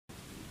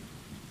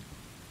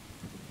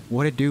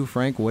What it do,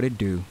 Frank? What it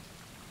do?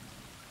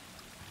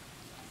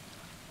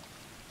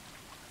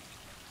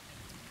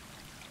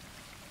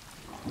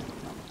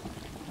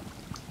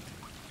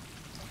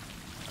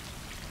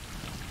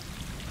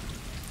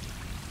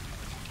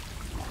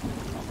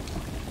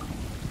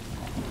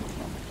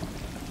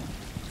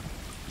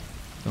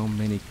 So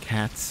many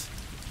cats.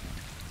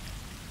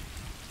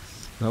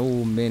 So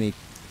many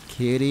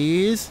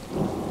kitties.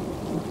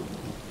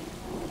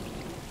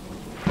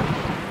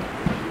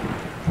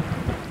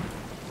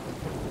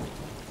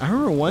 I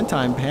remember one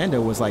time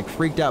Panda was like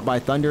freaked out by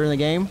thunder in the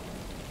game.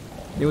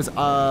 It was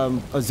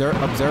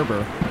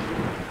Observer.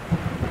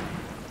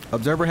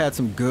 Observer had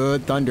some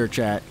good thunder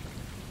chat.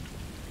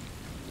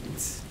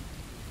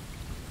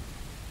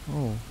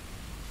 Oh.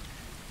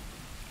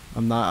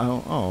 I'm not.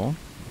 Oh.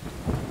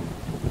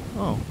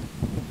 Oh.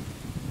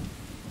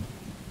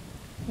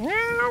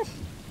 Meow.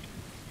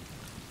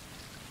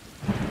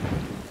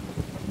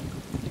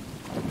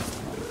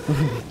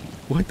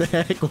 What the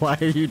heck? Why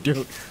are you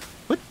doing?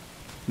 What?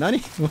 Nani?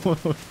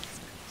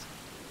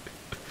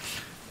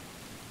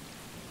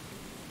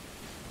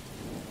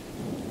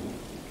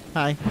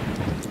 Hi.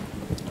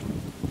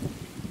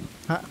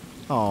 Hi.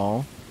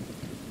 Oh.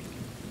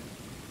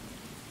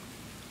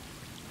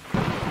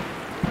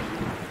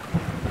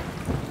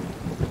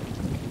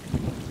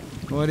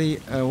 What do you,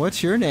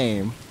 what's your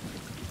name?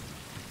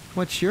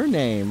 What's your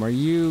name? Are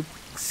you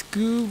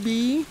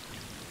Scooby?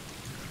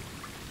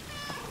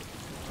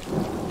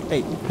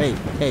 Hey, hey,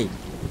 hey,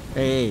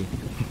 hey.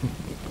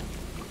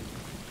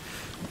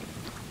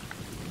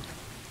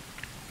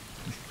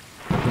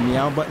 The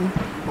meow button?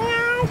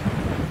 Meow.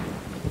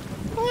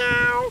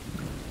 Meow.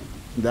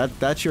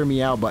 That's your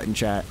meow button,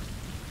 chat.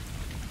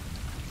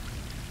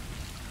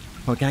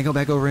 Oh, can I go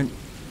back over and...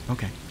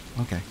 Okay,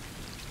 okay.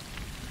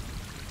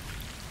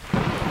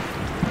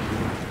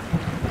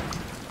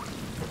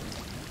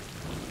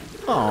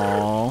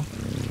 Aww.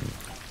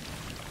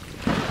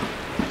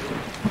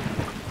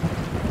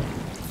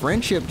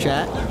 Friendship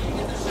chat.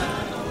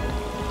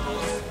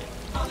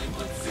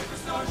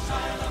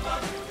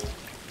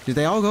 Did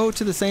they all go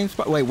to the same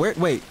spot? Wait, where'd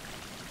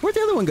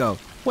the other one go?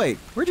 Wait,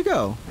 where'd you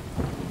go?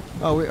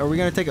 Oh, are we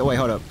gonna take it? Wait,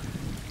 hold up.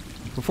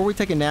 Before we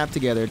take a nap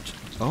together.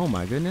 Oh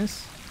my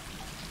goodness.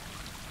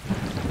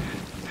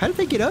 How did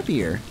they get up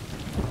here?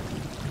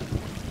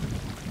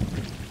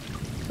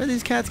 How did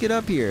these cats get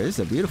up here? This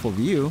is a beautiful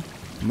view.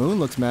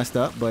 Moon looks messed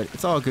up, but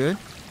it's all good.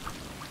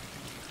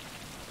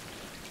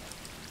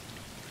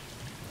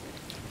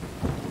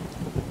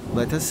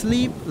 Let us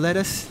sleep, let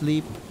us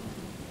sleep.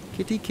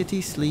 Kitty,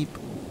 kitty, sleep.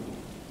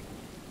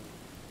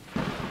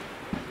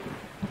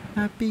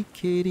 Happy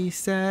kitty,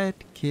 sad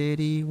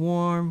kitty,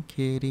 warm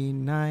kitty,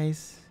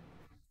 nice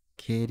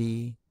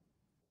kitty.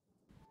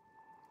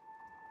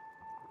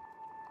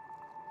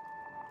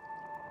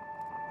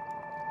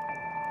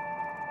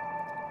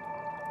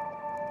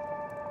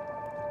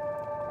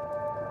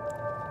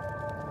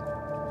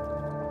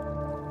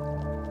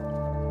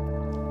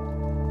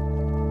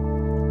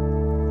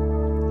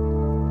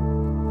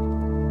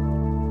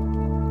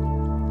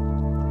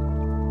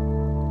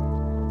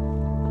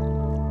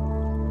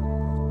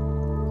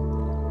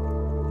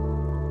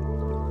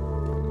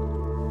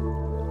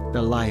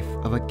 The life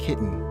of a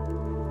kitten,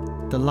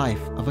 the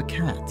life of a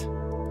cat.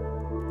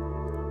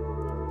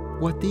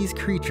 What these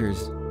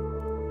creatures,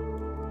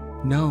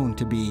 known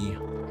to be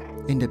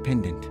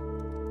independent,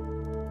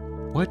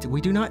 what we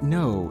do not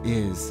know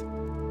is,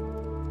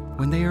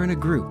 when they are in a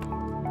group,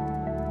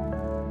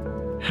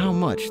 how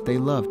much they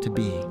love to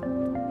be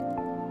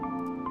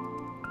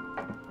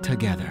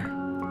together.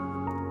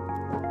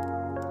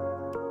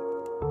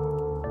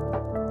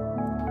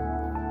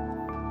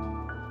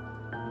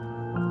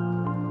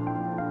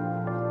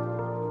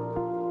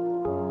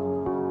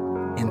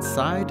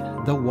 Inside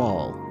the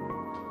Wall,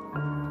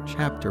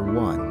 Chapter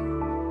 1.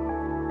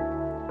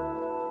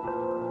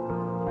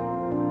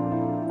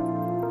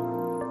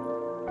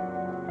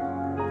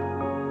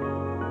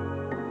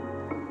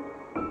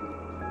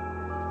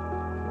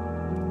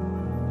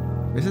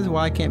 This is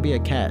why I can't be a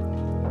cat.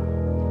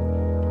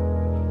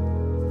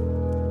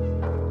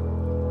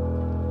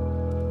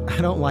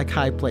 I don't like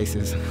high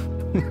places.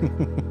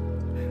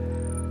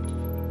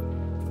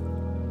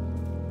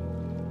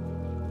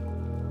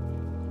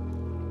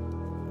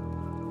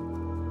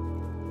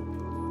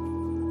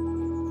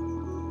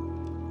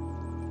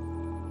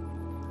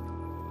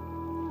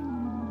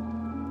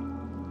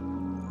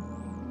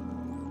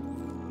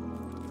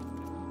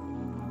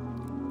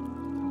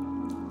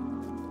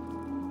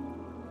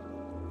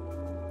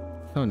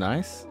 So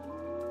nice.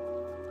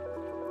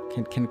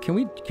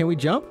 Can we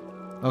jump?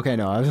 Okay,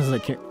 no, I was just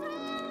like,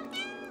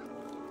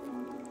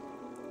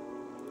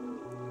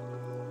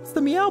 it's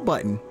the meow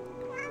button.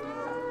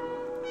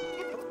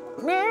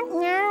 Meow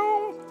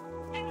meow.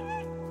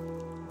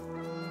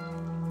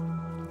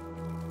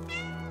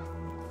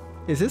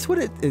 Is this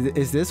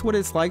what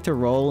it's like to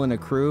roll in a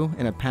crew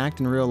in a pact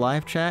in real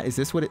life, chat? Is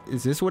this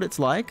what it's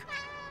like?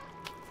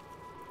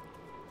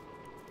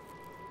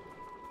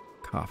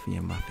 Coffee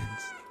and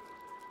muffins.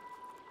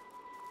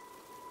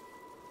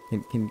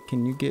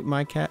 Can you get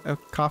my cat a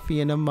coffee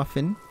and a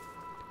muffin?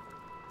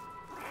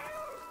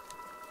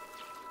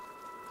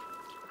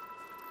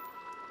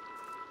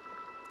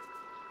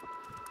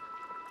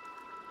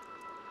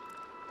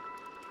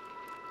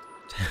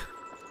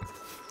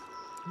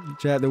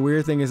 Chat, the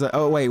weird thing is,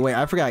 oh wait,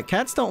 I forgot.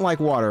 Cats don't like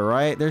water,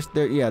 right?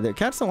 Yeah,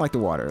 cats don't like the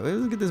water.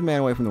 Let's get this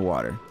man away from the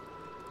water.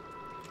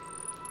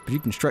 But you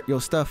can strut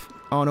your stuff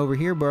on over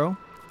here, bro.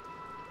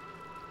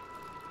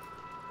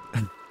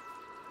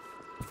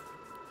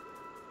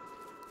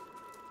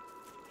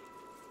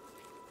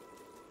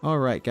 All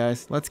right,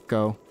 guys, let's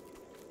go.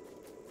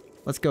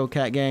 Let's go,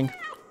 cat gang.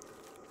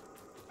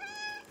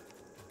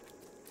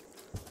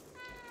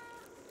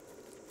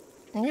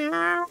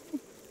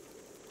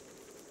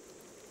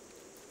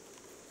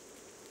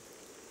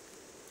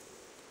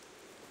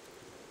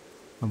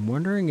 I'm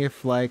wondering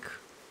if, like...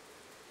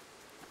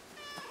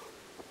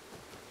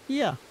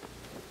 Yeah.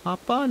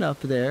 Hop on up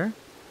there.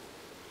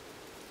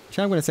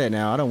 I'm gonna say it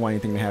now. I don't want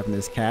anything to happen to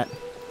this cat.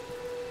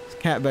 This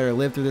cat better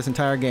live through this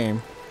entire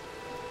game.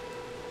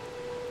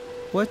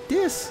 What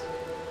this?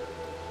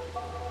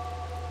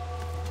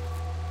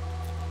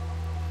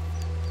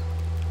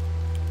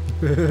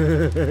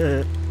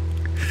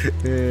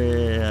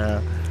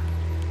 Yeah.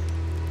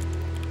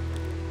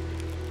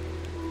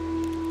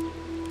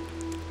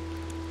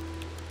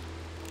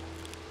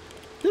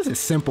 This is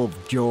simple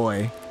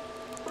joy.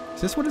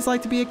 Is this what it's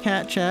like to be a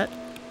cat, chat?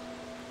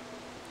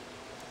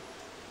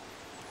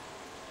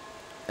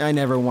 I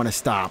never want to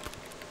stop.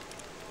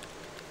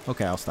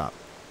 Okay, I'll stop.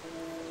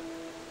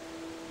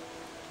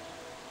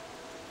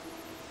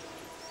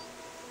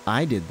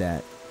 I did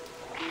that.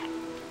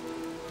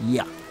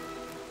 Yeah.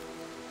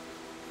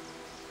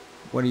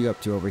 What are you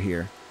up to over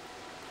here?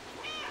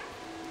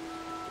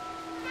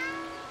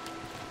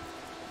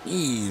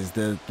 Jeez,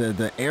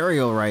 the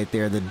aerial right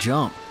there, the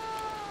jump.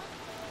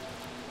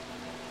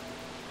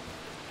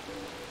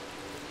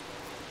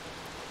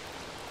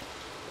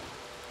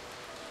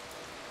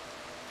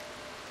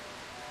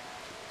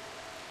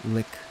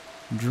 Lick.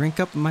 Drink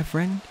up, my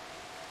friend.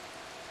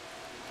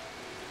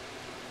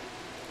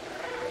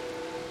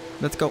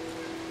 Let's go.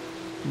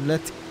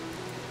 Let's...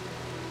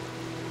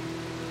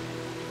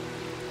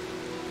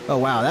 Oh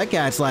wow, that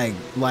cat's like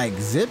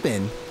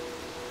zipping.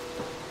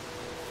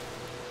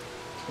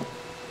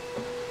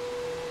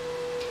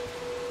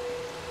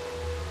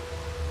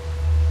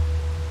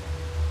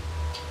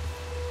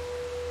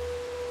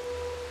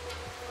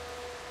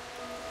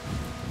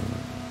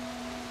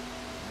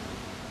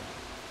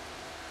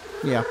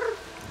 Yeah,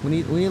 we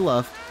need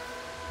love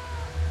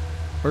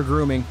or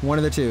grooming, one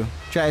of the two.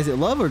 Chat, is it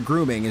love or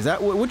grooming? Is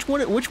that which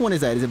one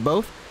is that? Is it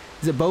both?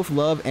 Is it both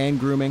love and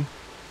grooming?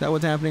 Is that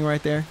what's happening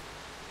right there?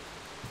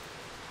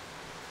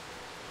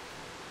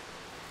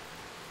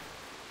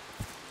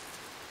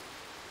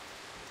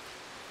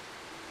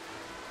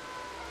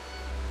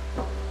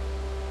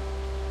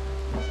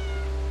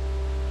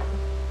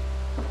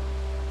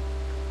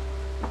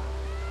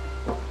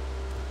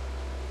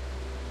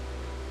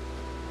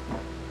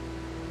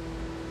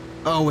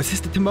 Oh, is this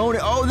the Timon?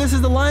 Oh, this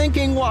is the Lion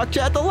King walk,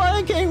 chat. The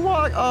Lion King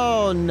walk.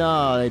 Oh,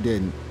 no, they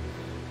didn't.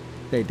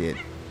 They did.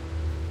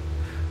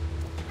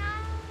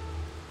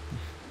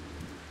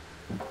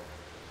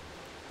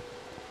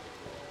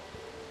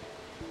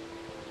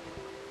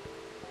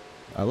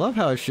 I love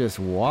how it's just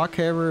walk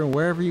ever and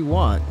wherever you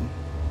want.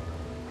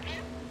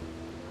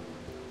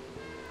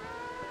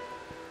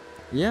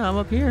 Yeah, I'm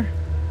up here.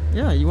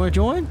 Yeah, you want to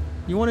join?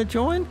 You want to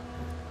join?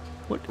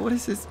 What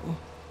is this?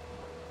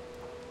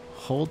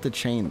 Hold to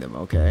chain them,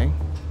 okay.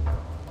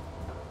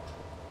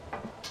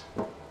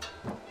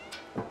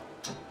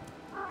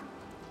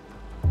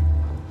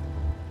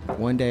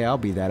 One day I'll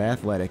be that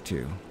athletic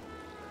too.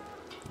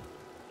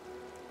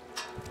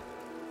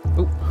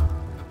 Oop.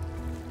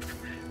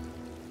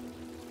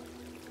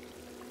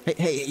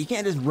 Hey, you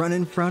can't just run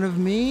in front of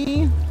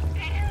me.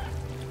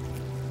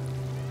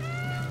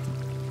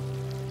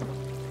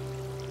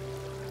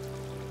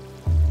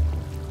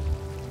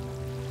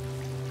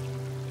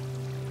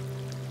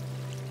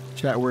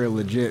 Chat, we're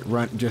legit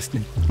run, just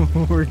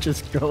we're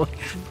just going.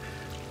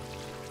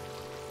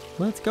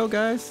 Let's go,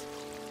 guys.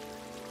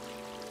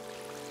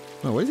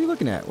 Oh, what is he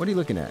looking at? What are you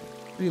looking at?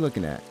 What are you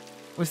looking at?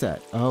 What's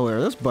that? Oh,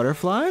 are those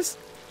butterflies?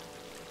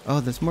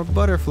 Oh, there's more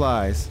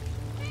butterflies.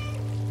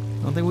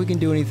 I don't think we can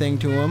do anything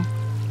to them.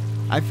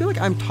 I feel like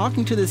I'm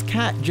talking to this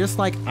cat just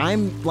like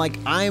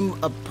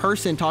I'm a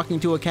person talking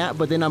to a cat,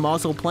 but then I'm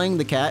also playing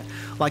the cat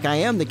like I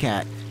am the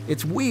cat.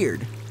 It's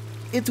weird.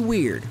 It's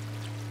weird.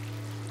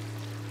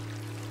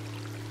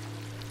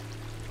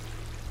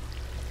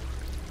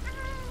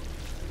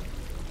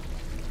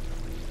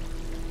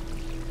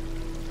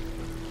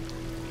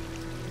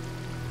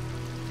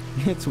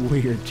 It's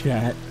weird,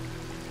 chat.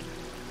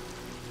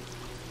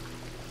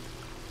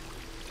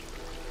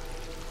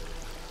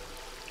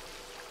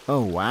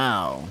 Oh,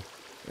 wow.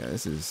 Yeah,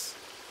 this is...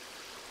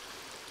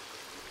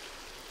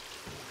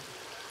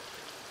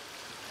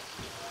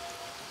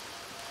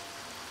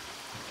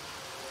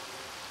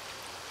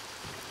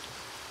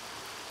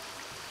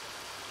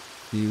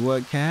 Do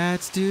what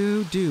cats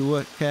do. Do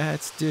what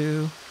cats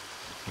do.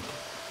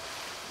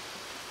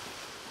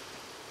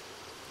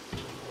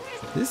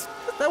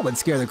 That would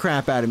scare the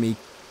crap out of me.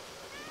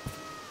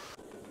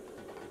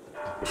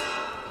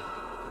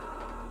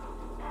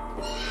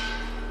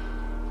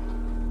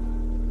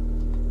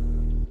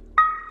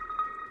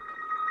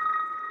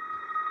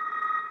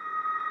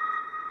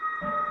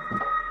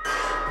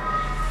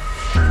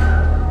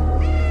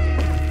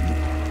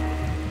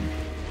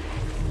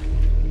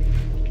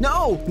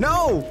 No,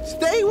 no,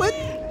 stay with.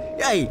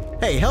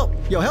 Hey, help!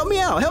 Yo, help me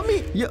out! Help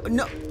me! Yo,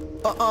 no.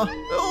 Oh.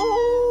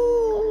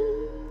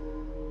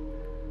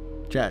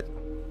 Chat.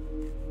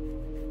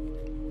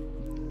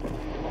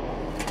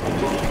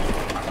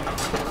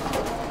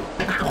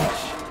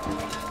 Ouch.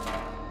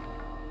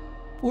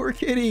 Poor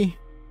kitty.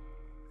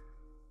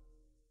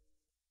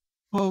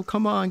 Oh,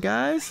 come on,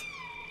 guys.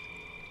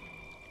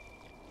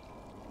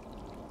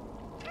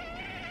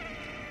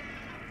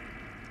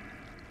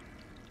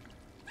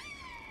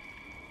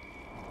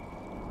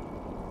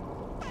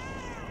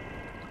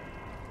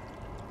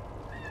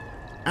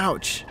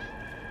 Ouch.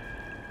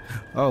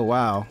 Oh,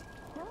 wow.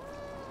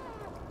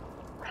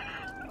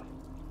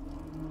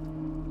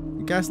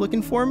 You guys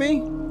looking for me?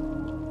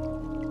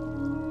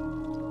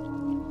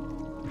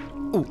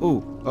 Ooh,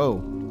 ooh,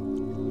 oh.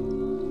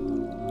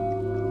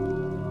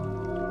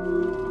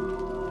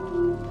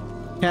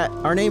 Cat,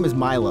 our name is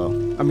Milo.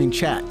 I mean,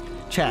 Chat,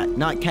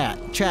 not Cat.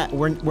 Chat,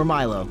 we're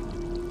Milo.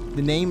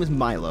 The name is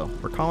Milo.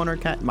 We're calling our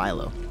cat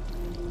Milo.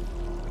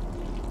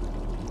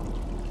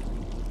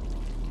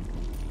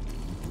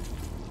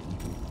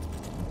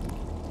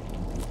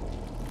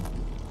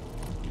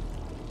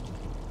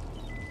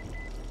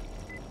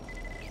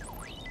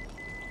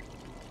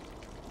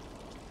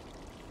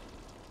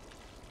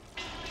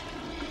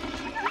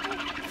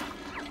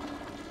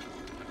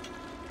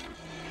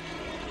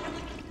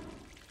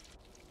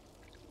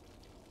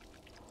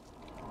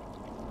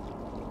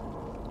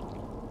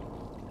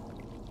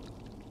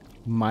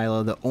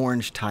 Milo the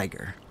orange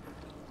tiger.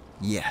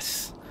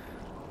 Yes.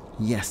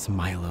 Yes,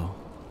 Milo.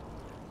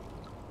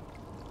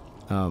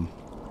 Are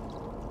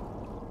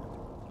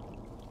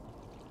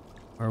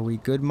we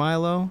good,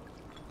 Milo?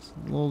 It's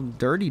a little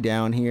dirty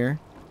down here.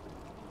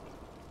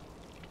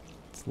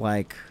 It's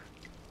like...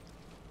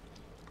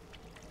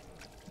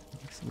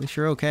 At least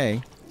you're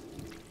okay.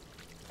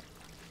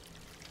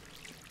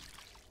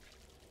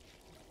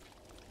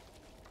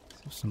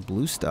 Some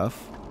blue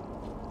stuff.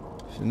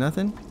 Is there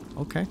nothing?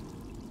 Okay.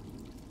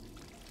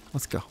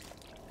 Let's go.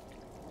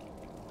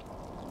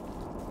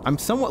 I'm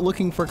somewhat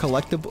looking for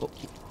collectibles.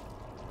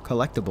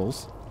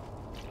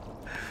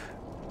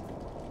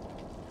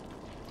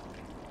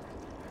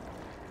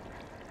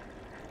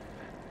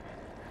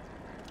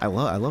 I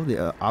love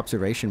the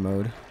observation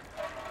mode.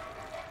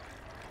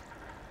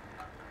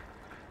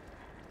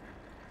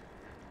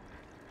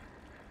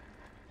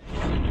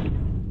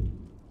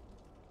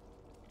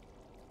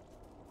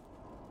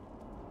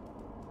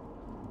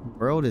 The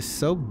world is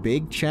so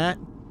big, chat.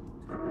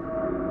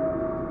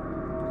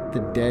 The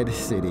dead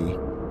city.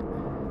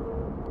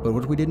 But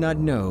what we did not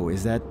know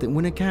is that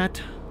when a cat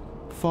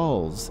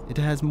falls, it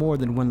has more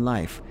than one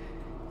life.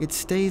 It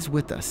stays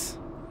with us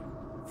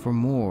for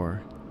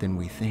more than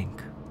we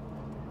think.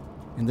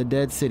 In the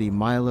dead city,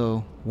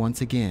 Milo once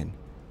again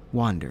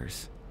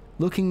wanders,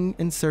 looking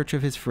in search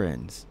of his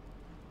friends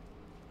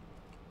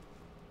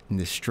in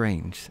this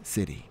strange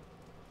city.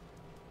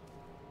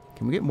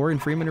 Can we get Morgan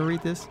Freeman to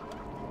read this?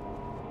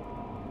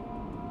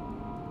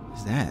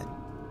 What's that?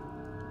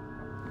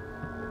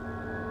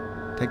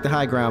 Take the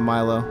high ground,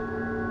 Milo.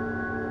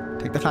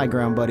 Take the high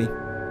ground, buddy.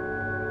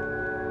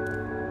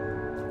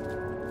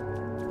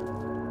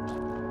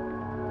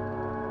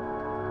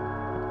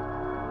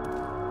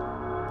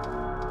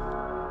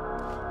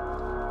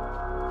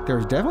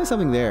 There's definitely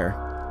something there.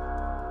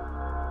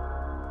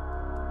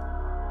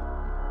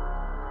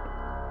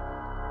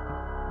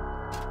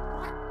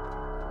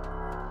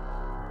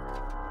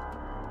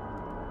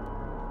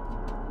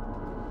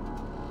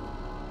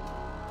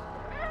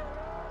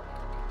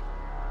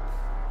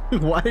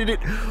 Why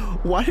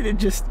did it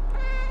just...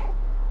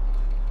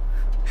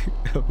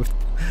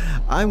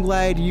 I'm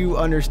glad you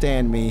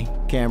understand me,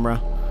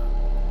 camera.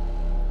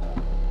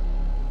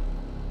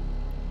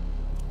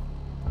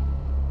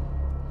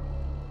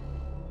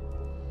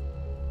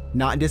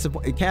 Not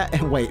disappointed.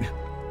 Cat, wait.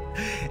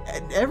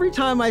 Every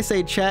time I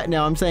say chat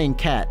now, I'm saying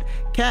cat.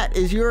 Cat,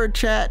 is your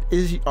chat,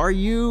 are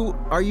you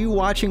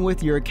watching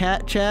with your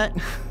cat chat?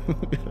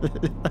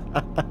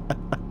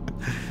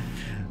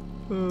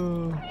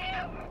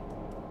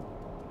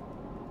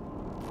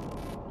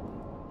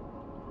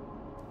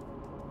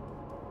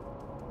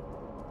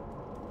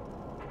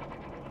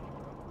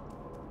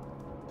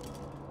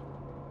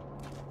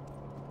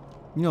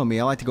 You know me,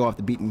 I like to go off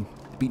the beaten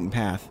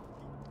path.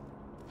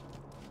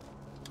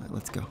 All right,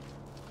 let's go.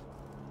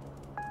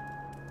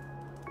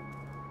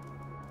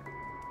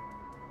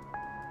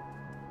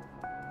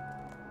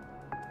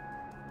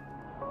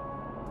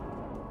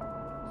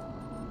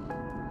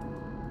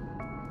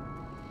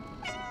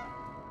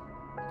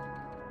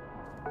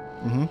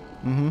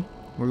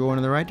 We're going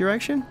in the right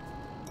direction?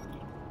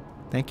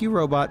 Thank you,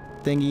 robot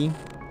thingy.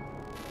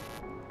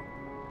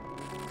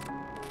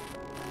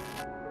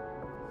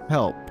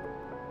 Help.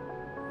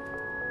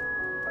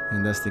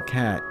 And thus the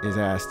cat is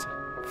asked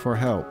for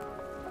help.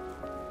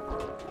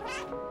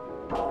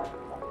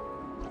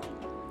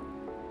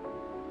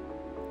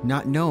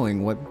 Not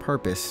knowing what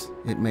purpose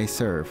it may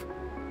serve.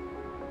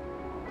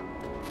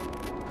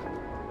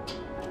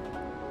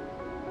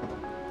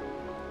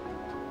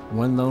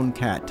 One lone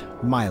cat,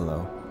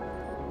 Milo,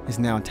 is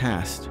now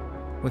tasked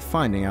with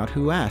finding out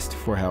who asked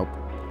for help.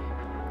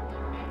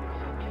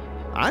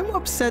 I'm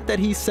upset that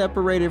he's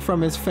separated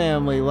from his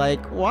family.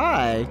 Like,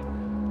 why?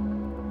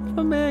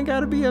 A man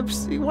gotta be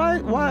upset.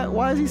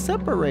 Why is he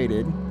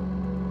separated?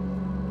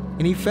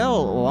 And he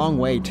fell a long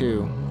way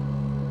too.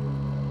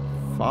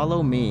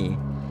 Follow me,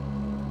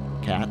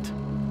 cat.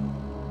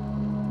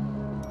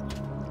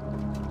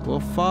 We'll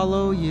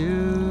follow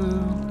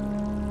you.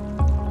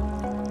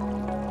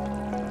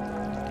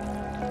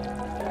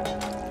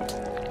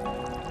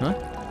 Huh?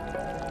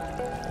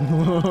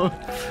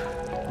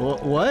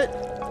 What?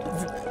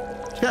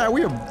 Yeah,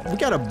 we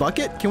got a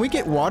bucket? Can we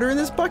get water in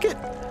this bucket?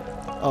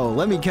 Oh,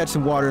 let me catch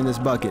some water in this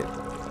bucket.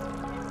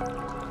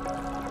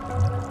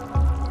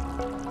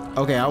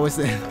 Okay, I was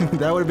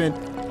that would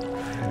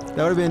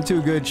have been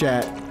too good,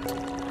 chat.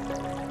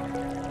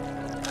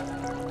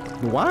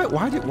 Why?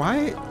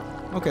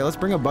 Okay, let's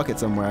bring a bucket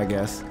somewhere, I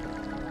guess.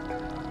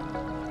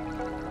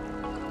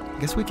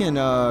 Guess we can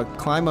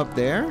climb up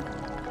there.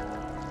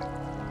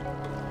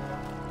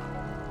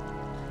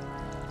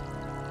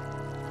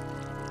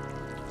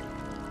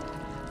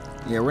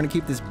 Yeah, we're gonna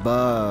keep this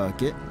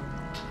bucket.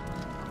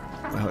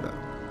 Wait, hold up.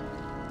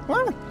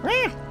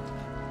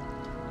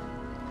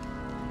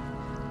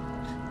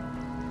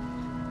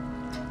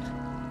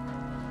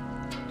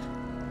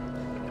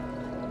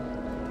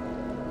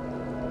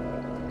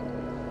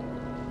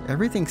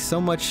 Everything's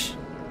so much.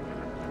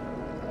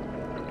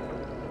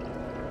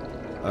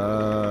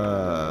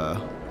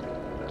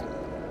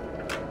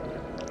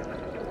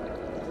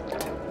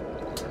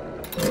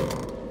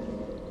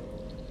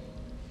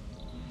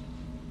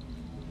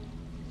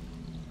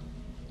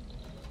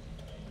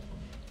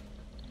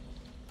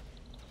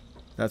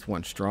 That's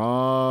one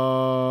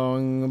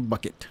strong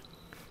bucket.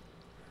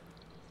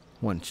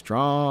 One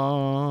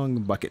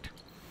strong bucket.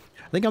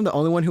 I think I'm the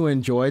only one who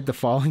enjoyed the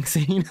falling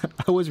scene.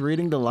 I was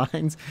reading the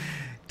lines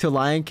to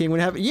Lion King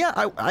when it happened. Yeah,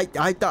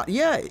 I thought,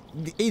 yeah,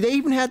 they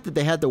even had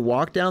they had to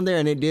walk down there,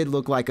 and it did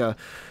look like a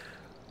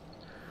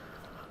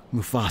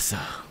Mufasa.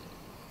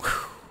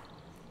 Whew.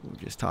 We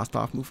just tossed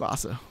off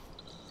Mufasa.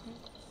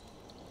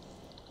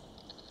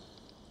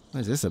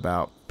 What is this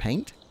about?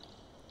 Paint?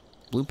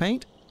 Blue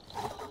paint?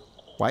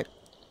 White?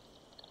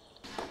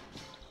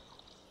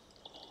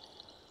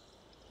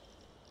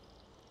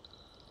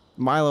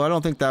 Milo, I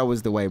don't think that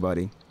was the way,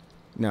 buddy.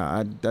 No,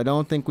 I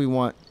don't think we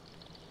want...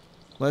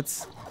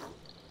 Let's...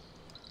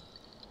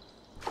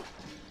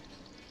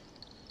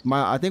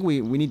 I think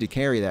we need to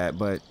carry that,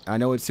 but I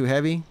know it's too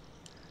heavy.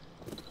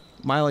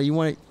 Milo, you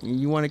want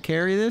to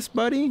carry this,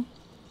 buddy?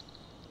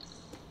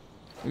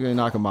 You're gonna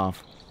knock him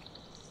off.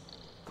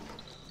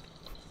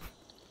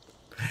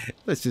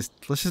 Let's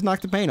just knock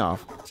the paint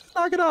off. Just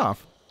knock it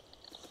off.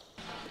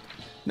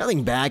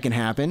 Nothing bad can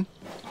happen.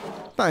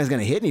 Nothing's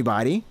gonna hit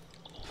anybody.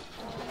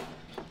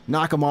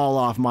 Knock them all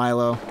off,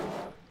 Milo.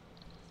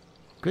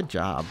 Good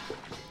job.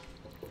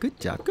 Good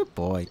job. Good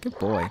boy. Good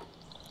boy.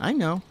 I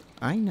know.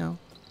 I know.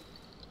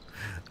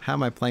 How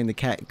am I playing the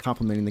cat,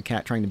 complimenting the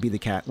cat, trying to be the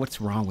cat?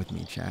 What's wrong with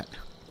me, chat?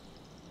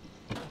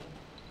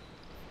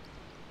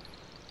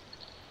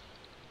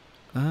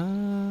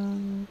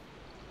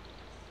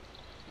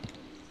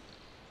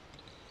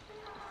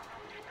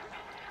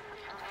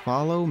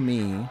 Follow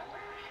me.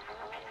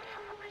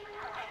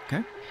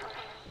 Okay.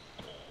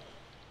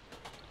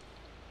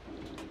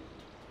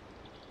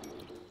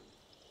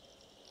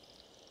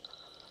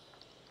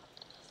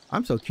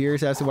 I'm so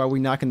curious as to why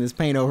we knocking this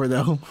paint over,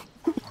 though.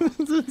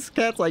 This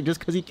cat's like, just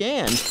because he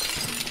can.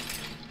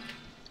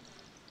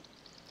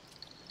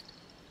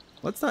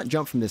 Let's not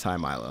jump from this high,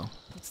 Milo.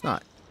 Let's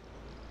not.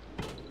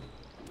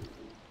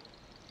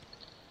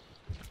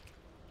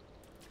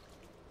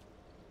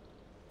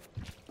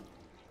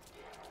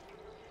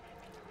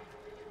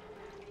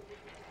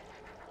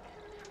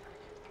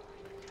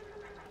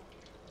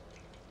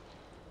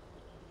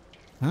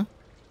 Huh?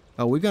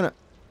 Oh, we're gonna...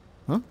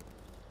 Huh?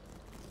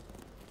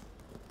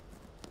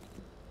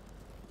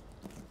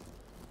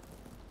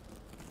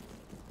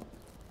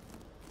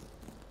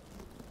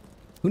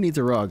 Who needs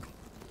a rug?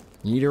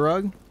 You need a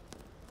rug?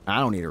 I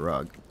don't need a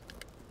rug.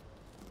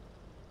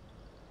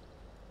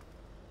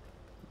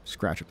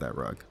 Scratch up that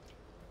rug.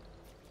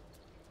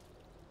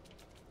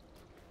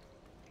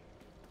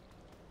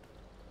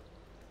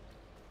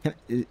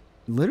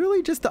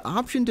 Literally just the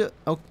option to...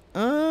 Oh,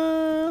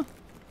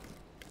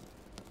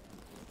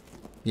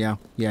 yeah,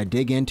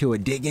 dig into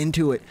it, dig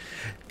into it.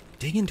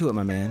 Dig into it,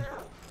 my man.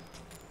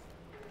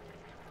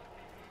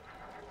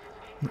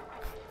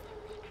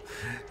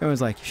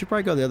 Everyone's like, you should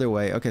probably go the other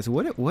way. Okay, so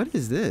what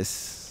is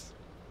this?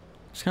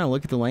 Just kind of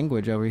look at the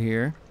language over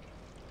here.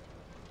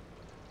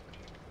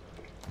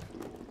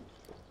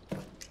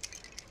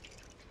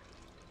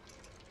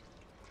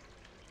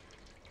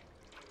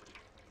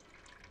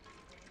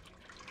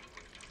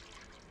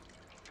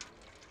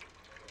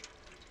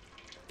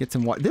 Get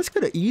some water. This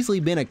could have easily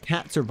been a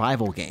cat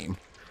survival game.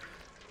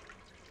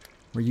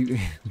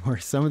 Where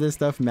some of this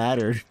stuff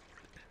mattered.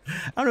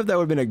 I don't know if that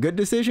would have been a good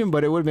decision,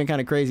 but it would have been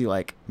kind of crazy,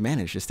 like,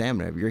 manage the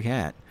stamina of your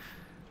cat.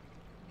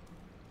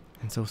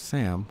 And so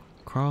Sam,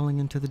 crawling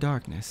into the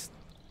darkness,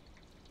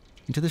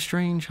 into the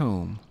strange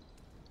home,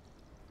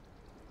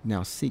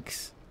 now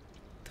seeks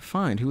to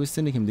find who is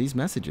sending him these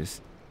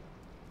messages.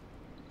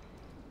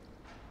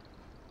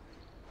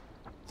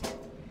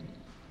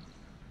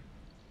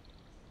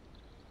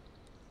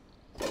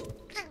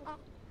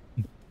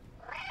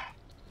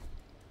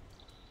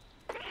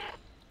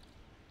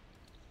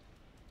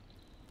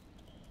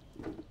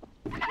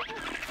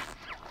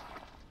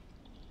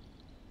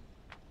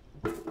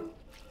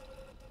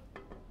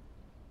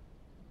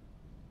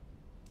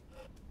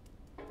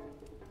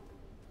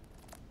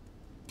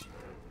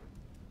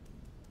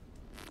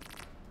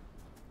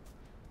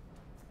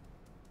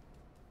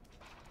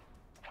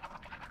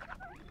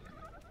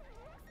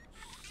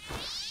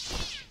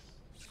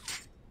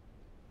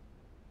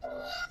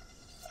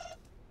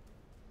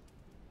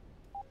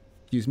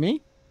 Excuse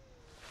me?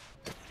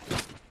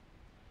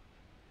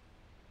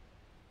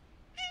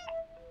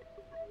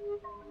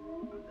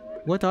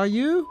 What are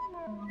you?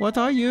 What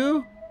are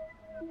you?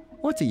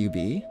 What do you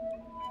be?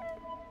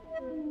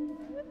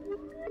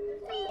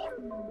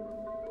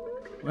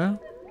 Well,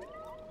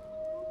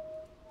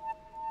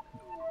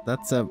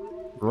 that's a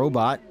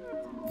robot.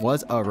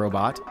 Was a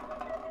robot.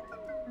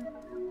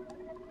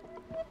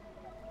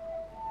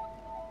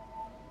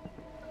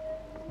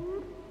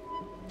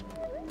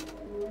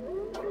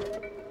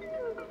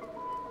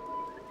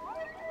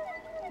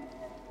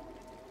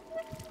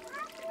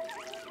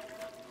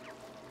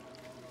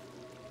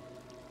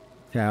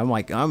 Yeah,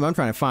 I'm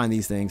trying to find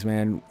these things,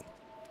 man.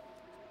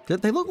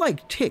 They look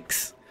like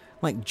ticks.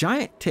 Like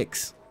giant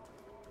ticks.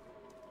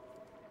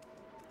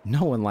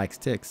 No one likes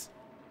ticks.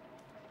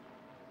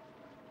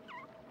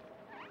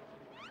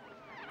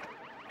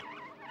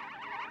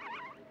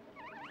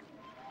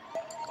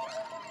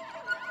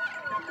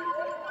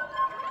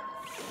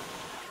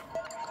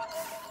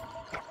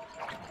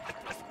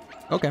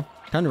 Okay,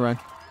 time to run.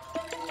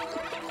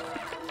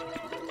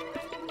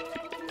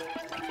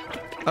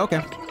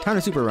 Okay, time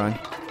to super run.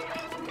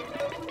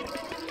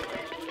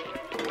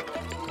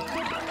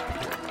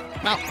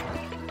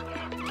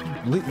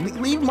 Ow.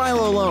 Leave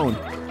Milo alone.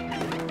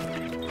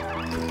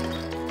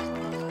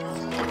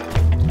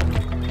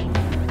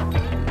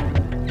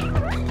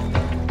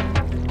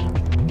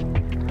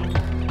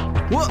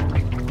 Whoa!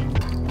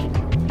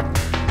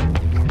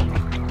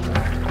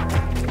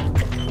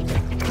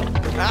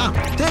 Ah!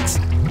 Ticks!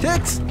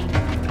 Ticks!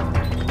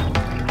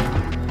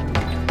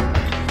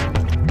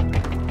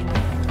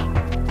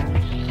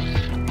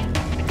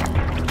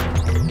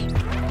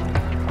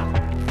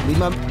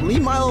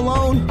 Leave Milo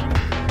alone.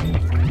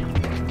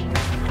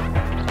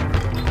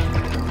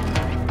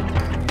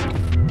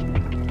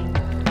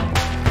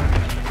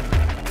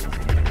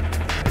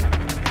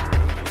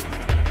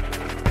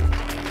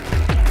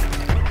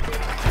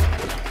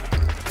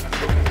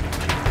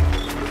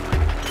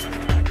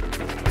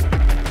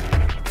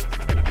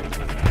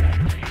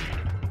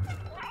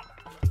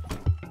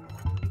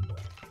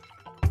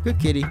 Good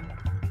kitty.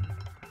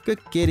 Good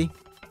kitty.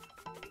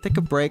 Take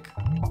a break.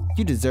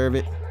 You deserve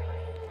it.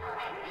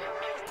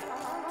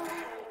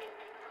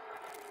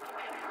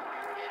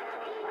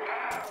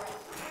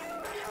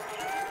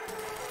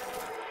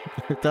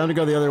 Time to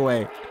go the other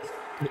way.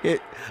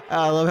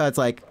 I love how it's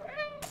like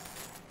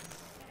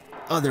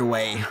other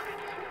way.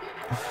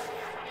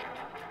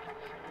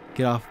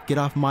 Get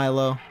off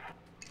Milo.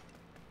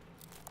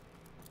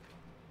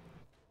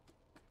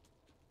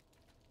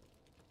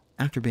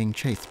 After being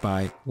chased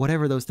by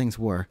whatever those things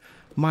were,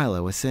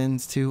 Milo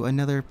ascends to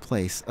another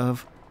place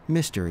of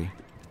mystery.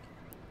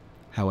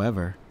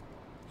 However,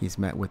 he's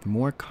met with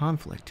more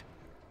conflict,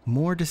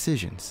 more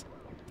decisions,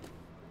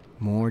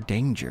 more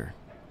danger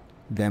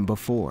than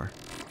before.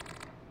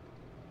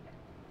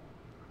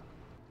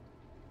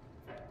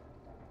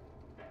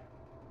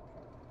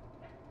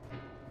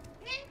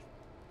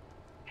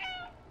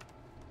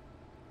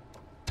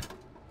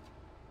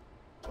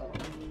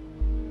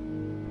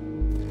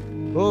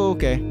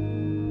 Okay.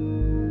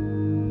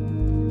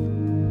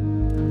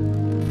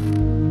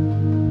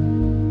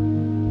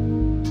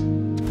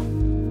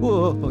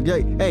 Whoa,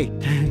 hey,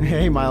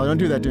 hey, Milo, don't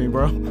do that to me,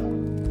 bro.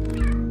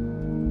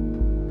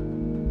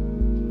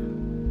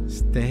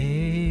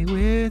 Stay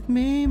with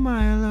me,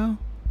 Milo.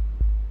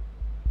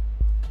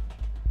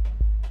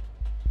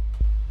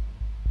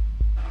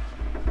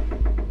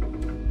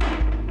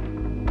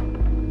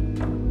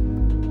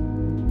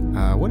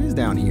 What is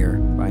down here,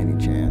 by any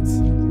chance?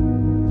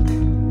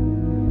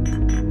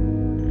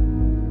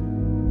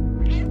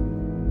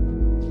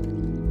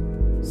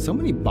 So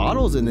many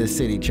bottles in this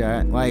city,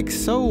 chat. Like,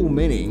 so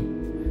many.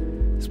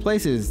 This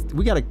place is...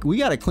 We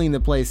gotta clean the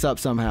place up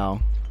somehow.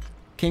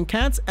 Can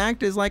cats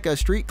act as like a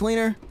street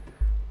cleaner?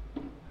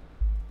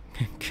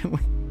 Can we...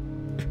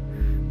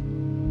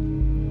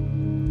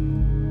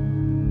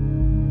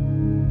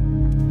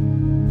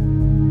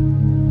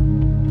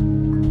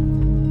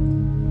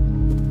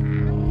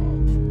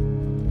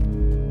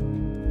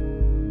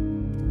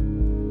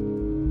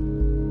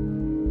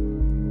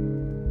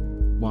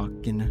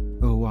 Walking,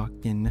 oh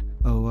walking,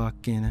 oh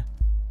walking.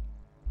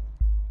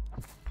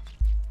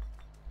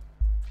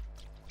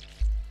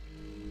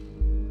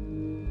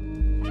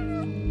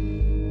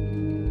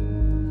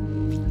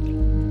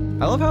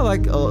 I love how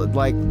like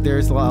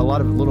there's a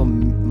lot of little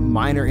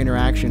minor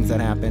interactions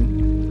that happen.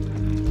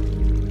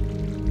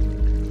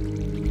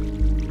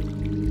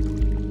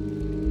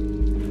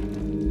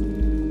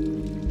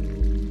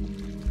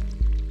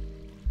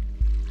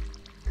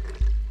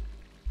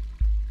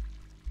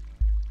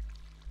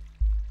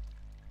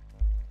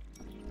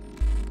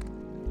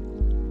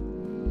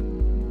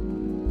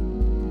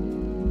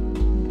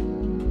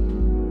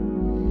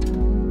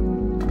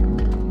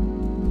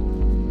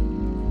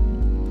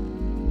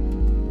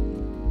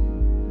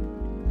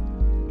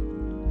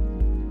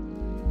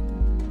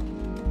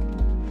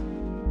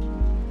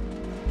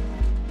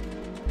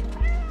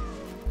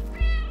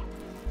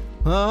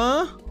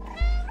 Huh?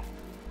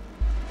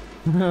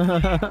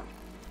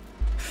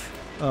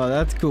 Oh,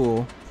 that's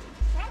cool.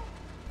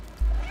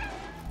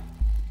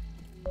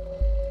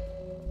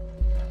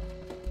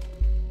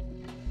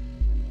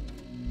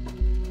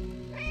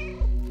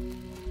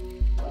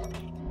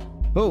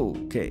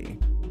 Okay.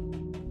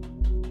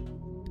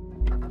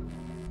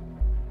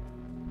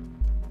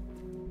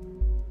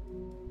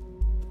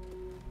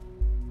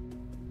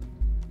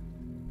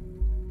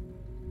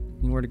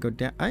 Where to go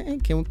down?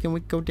 Can we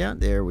go down?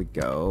 There we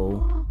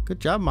go. Good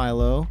job,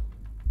 Milo.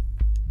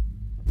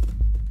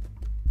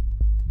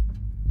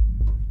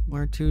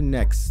 Where to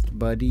next,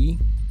 buddy?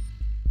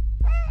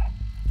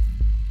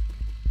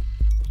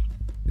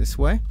 This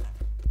way?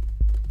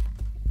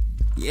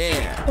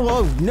 Yeah.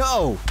 Oh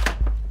no.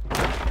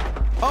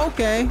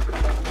 Okay.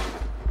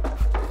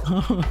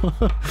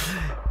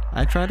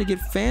 I tried to get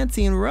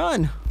fancy and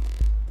run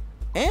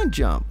and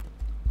jump.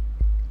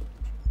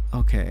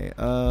 Okay.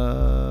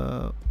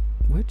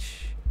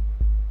 Which?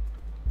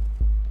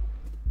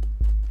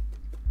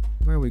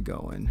 Where are we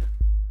going?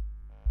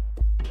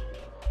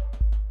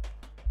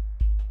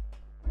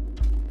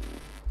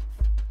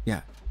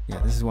 Yeah,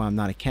 this is why I'm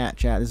not a cat,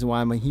 chat. This is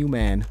why I'm a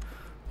human.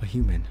 A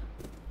human.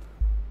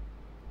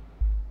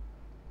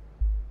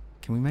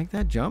 Can we make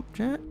that jump,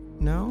 chat?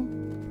 No?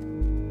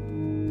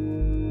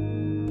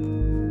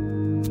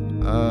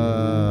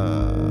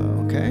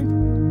 Okay.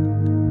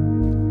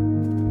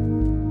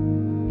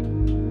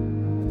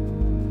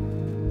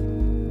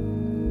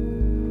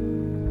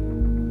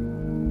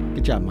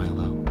 Good job,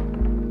 Milo.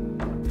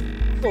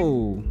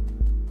 Oh.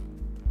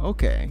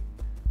 Okay.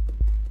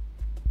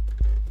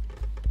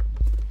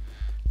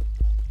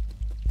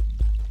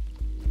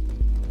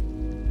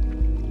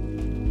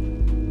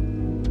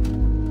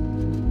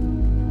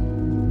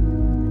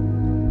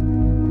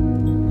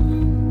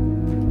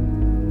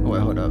 Oh,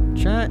 wait, hold up.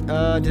 Chat,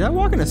 did I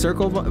walk in a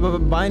circle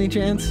by any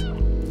chance?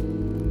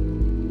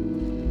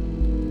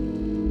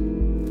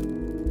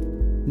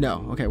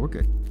 No. Okay, we're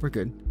good. We're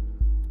good.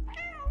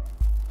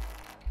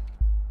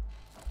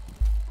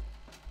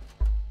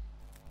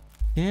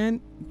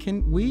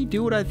 Can we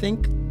do what I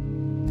think?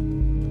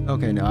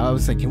 Okay, no, I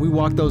was saying, can we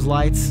walk those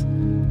lights?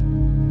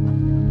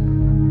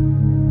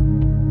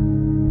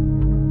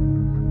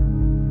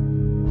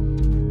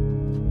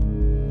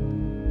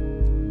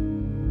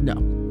 No,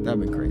 that'd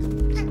been crazy.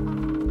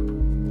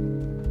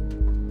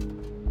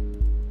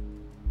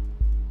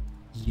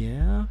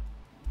 Yeah.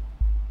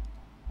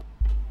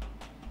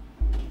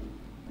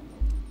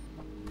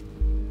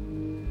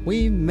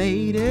 We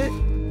made it.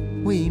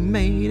 We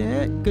made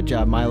it. Good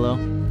job, Milo.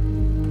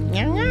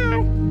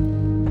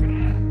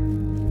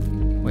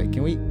 Wait,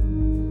 can we...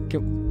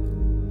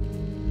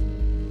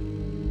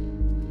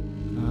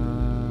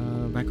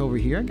 back over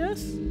here, I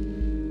guess?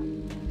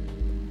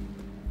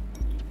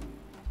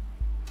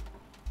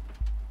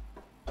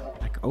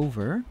 Back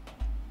over.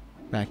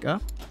 Back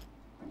up.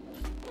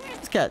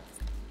 This cat...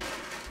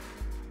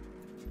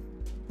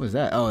 What was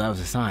that? Oh, that was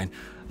a sign.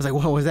 I was like,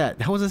 what was that?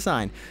 That was a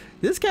sign.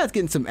 This cat's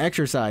getting some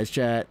exercise,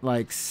 chat.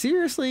 Like,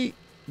 seriously?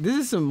 This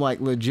is some, like,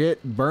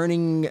 legit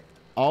burning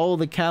all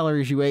the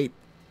calories you ate,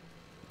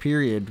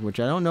 period, which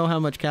I don't know how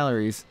much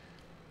calories.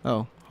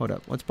 Oh, hold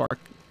up. Let's bark.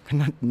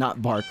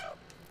 Not bark.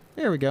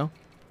 There we go.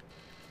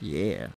 Yeah.